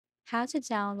how to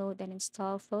download and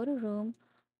install Photoroom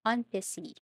on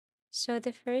PC. So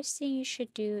the first thing you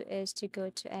should do is to go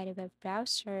to any web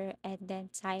browser and then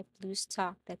type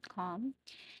bluestock.com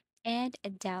and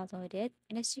download it.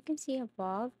 And as you can see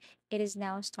above, it is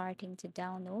now starting to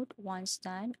download. Once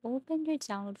done, open your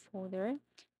download folder,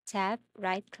 tap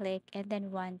right click, and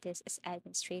then run this as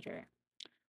administrator.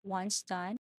 Once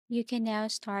done, you can now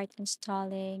start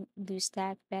installing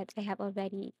BlueStack, but I have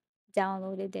already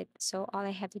downloaded it. So all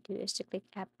I have to do is to click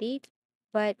update.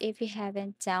 But if you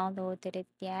haven't downloaded it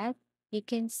yet, you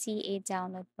can see a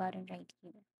download button right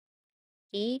here.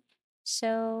 Okay.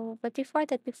 So, but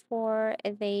before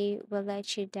they will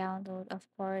let you download, of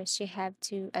course, you have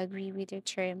to agree with your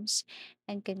terms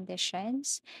and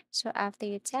conditions. So after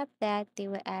you tap that, they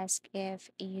will ask if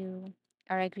you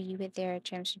are agree with their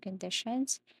terms and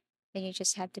conditions. Then you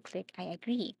just have to click I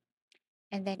agree.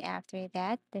 And then after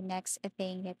that, the next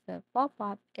thing that will pop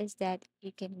up is that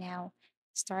you can now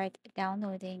start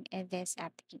downloading this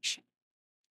application.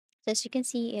 So as you can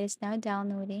see, it is now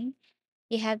downloading.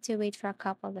 You have to wait for a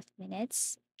couple of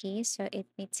minutes. Okay, so it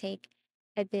may take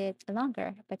a bit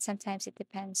longer, but sometimes it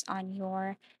depends on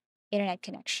your internet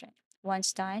connection.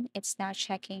 Once done, it's now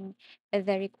checking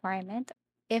the requirement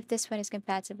if this one is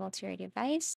compatible to your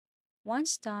device.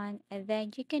 Once done, and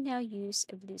then you can now use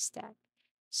a BlueStack.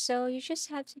 So you just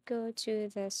have to go to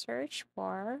the search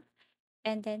bar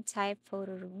and then type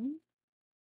Photoroom.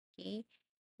 Okay.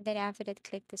 Then after that,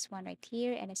 click this one right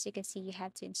here. And as you can see, you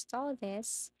have to install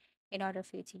this in order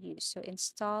for you to use. So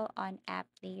install on app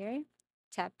layer,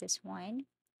 tap this one.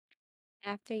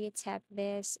 After you tap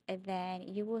this, then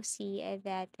you will see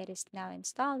that it is now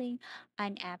installing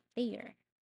an app layer.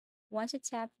 Once you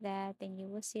tap that, then you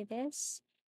will see this.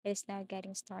 It is now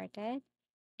getting started.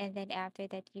 And then after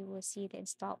that, you will see the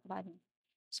install button.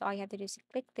 So all you have to do is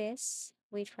click this,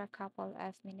 wait for a couple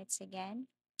of minutes again.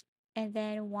 And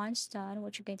then once done,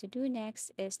 what you're going to do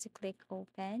next is to click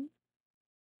open.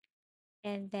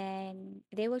 And then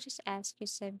they will just ask you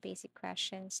some basic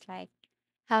questions like,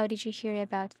 how did you hear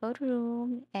about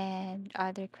Photoroom and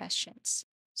other questions.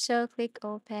 So click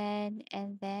open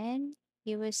and then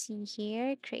you will see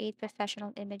here, create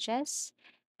professional images.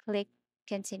 Click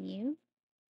continue.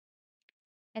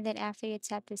 And then after you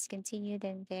tap this continue,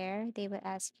 then there they will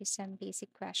ask you some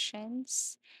basic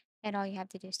questions. And all you have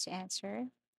to do is to answer.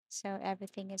 So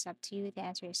everything is up to you. The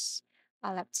answer is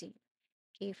all up to you.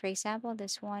 Okay, for example,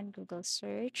 this one, Google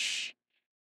search.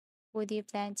 Would you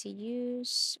plan to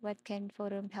use? What can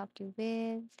Photom help you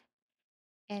with?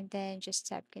 And then just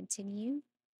tap continue.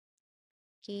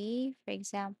 Okay, for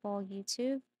example,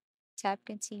 YouTube, tap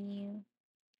continue.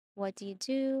 What do you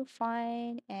do?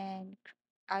 Fine, and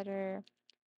other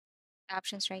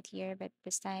options right here, but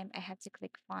this time I have to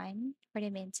click fine for the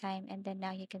meantime, and then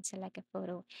now you can select a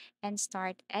photo and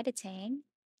start editing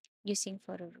using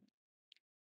Photoroom.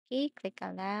 Okay, click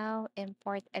allow,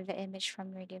 import the image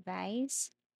from your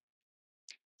device.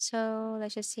 So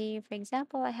let's just say, for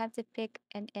example, I have to pick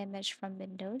an image from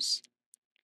Windows,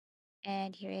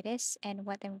 and here it is. And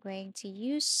what I'm going to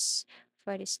use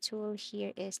for this tool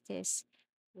here is this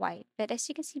white. But as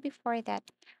you can see before that,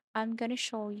 I'm going to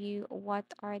show you what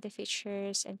are the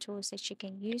features and tools that you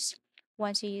can use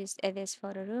once you use this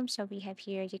photo room. So we have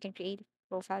here, you can create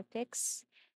profile pics.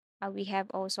 We have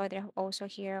also, they have also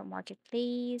here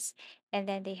marketplace, and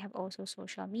then they have also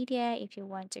social media if you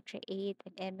want to create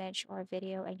an image or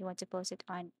video and you want to post it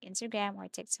on Instagram or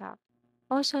TikTok.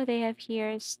 Also, they have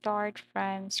here start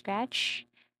from scratch.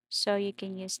 So you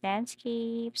can use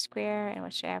landscape, square, and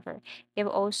whatsoever. They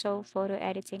have also photo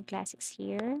editing classics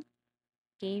here.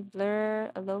 Okay,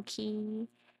 blur, low key,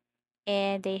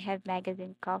 and they have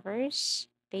magazine covers.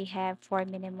 They have for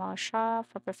minimal shop,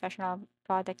 for professional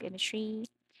product imagery,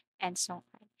 and so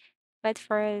on. But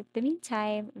for the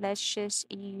meantime, let's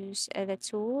just use the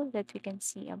tool that we can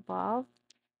see above,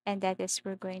 and that is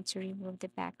we're going to remove the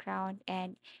background,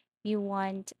 and we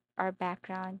want our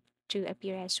background to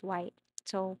appear as white.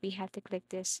 So we have to click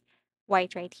this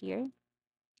white right here.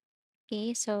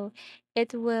 Okay, so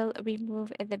it will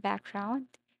remove the background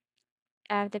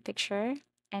of the picture,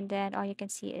 and then all you can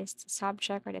see is the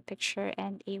subject or the picture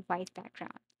and a white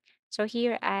background. So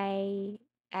here I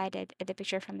added the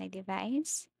picture from my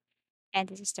device, and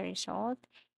this is the result.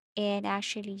 And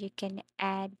actually, you can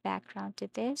add background to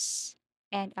this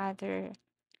and other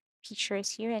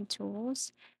features here and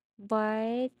tools.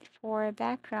 But for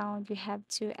background, you have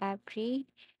to upgrade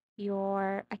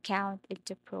your account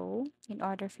into Pro in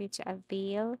order for you to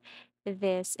avail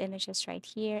these images right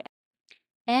here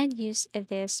and use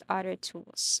these other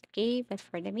tools. Okay, but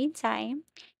for the meantime,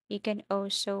 you can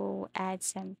also add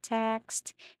some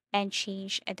text and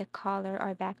change the color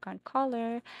or background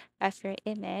color of your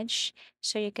image.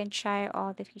 So you can try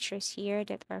all the features here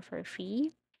that are for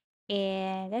free.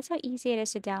 And that's how easy it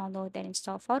is to download and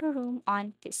install Photoroom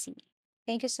on PC.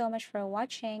 Thank you so much for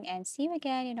watching and see you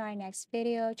again in our next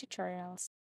video tutorials.